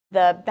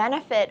The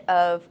benefit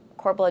of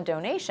cord blood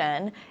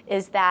donation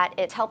is that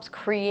it helps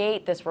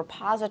create this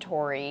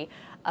repository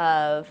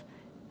of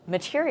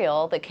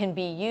material that can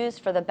be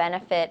used for the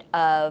benefit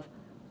of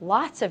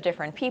lots of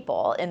different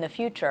people in the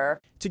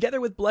future.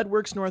 Together with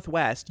Bloodworks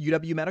Northwest,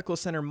 UW Medical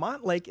Center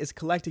Montlake is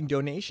collecting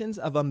donations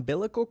of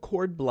umbilical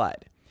cord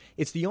blood.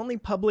 It's the only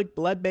public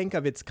blood bank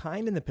of its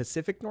kind in the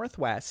Pacific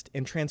Northwest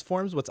and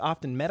transforms what's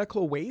often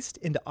medical waste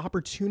into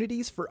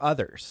opportunities for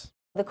others.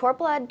 The cord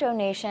blood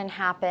donation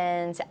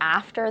happens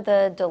after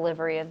the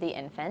delivery of the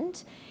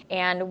infant,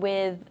 and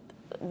with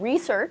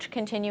research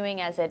continuing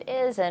as it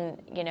is,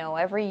 and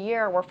every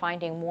year we're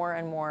finding more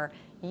and more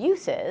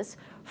uses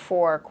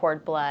for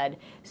cord blood.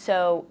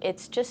 So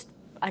it's just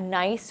a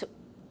nice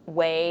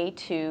way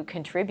to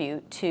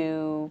contribute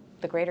to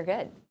the greater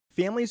good.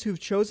 Families who've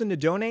chosen to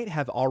donate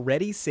have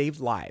already saved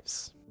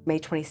lives. May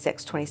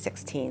 26,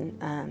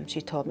 2016,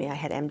 she told me I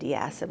had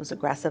MDS. It was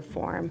aggressive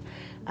form,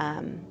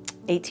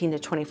 18 to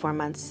 24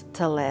 months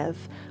to live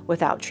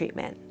without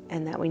treatment,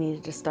 and that we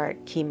needed to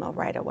start chemo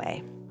right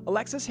away.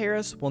 Alexis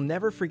Harris will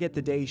never forget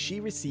the day she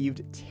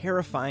received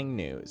terrifying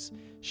news.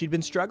 She'd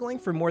been struggling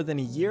for more than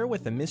a year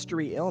with a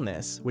mystery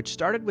illness, which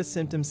started with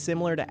symptoms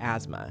similar to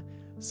asthma.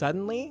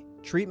 Suddenly,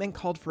 treatment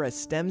called for a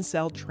stem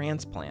cell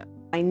transplant.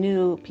 I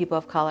knew people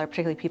of color,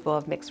 particularly people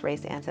of mixed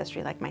race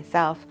ancestry like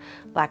myself,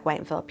 Black, white,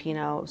 and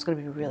Filipino, it was going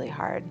to be really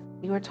hard.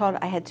 We were told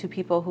I had two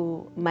people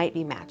who might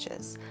be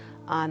matches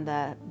on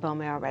the bone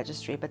marrow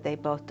registry, but they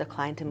both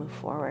declined to move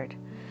forward.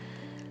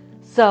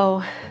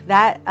 So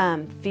that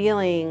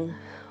feeling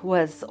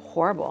was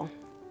horrible.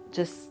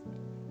 Just,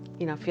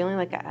 feeling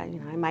like I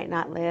might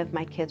not live.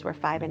 My kids were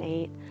 5 and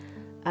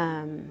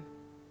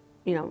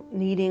 8.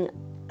 Needing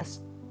a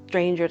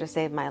stranger to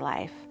save my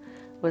life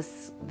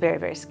was very,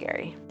 very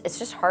scary. It's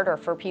just harder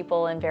for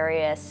people in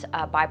various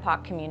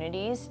BIPOC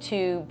communities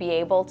to be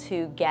able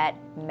to get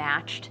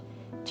matched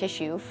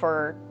tissue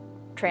for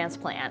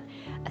transplant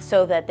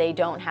so that they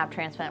don't have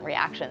transplant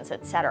reactions,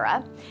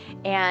 etc.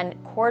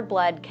 And cord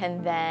blood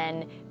can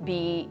then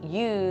be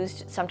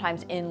used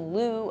sometimes in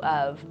lieu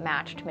of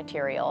matched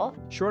material.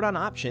 Short on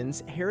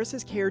options,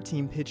 Harris's care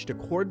team pitched a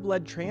cord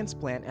blood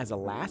transplant as a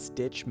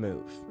last-ditch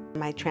move.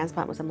 My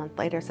transplant was a month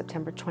later,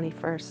 September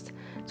 21st,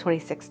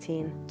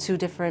 2016. 2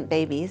 different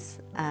babies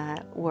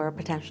were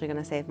potentially going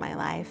to save my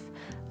life.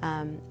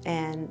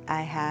 And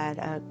I had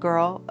a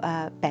girl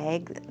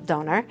bag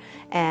donor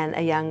and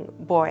a young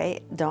boy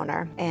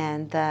donor.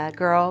 And the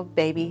girl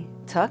baby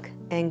took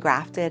and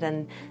grafted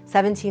in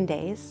 17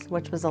 days,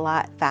 which was a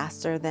lot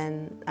faster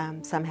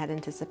than some had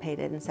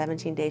anticipated. In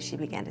 17 days, she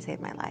began to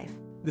save my life.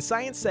 The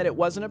science said it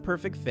wasn't a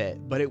perfect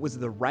fit, but it was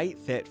the right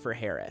fit for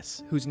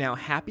Harris, who's now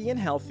happy and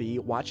healthy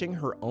watching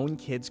her own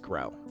kids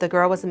grow. The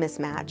girl was a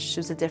mismatch. She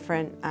was a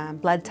different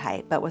blood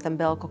type, but with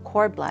umbilical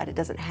cord blood, it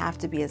doesn't have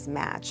to be as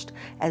matched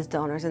as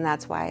donors, and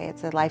that's why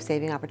it's a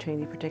life-saving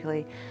opportunity,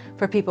 particularly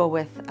for people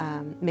with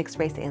mixed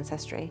race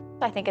ancestry.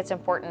 I think it's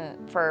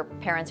important for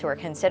parents who are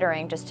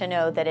considering just to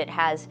know that it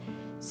has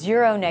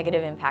zero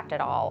negative impact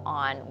at all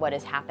on what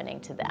is happening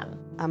to them.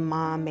 A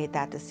mom made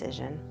that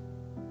decision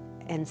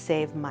and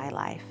saved my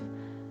life.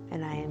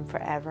 And I am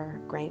forever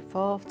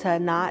grateful to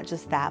not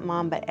just that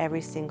mom, but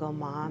every single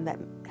mom that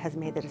has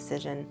made the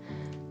decision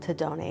to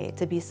donate,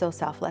 to be so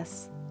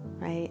selfless,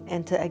 right?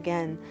 And to,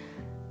 again,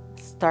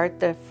 start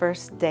the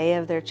first day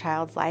of their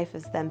child's life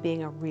as them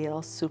being a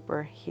real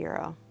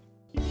superhero.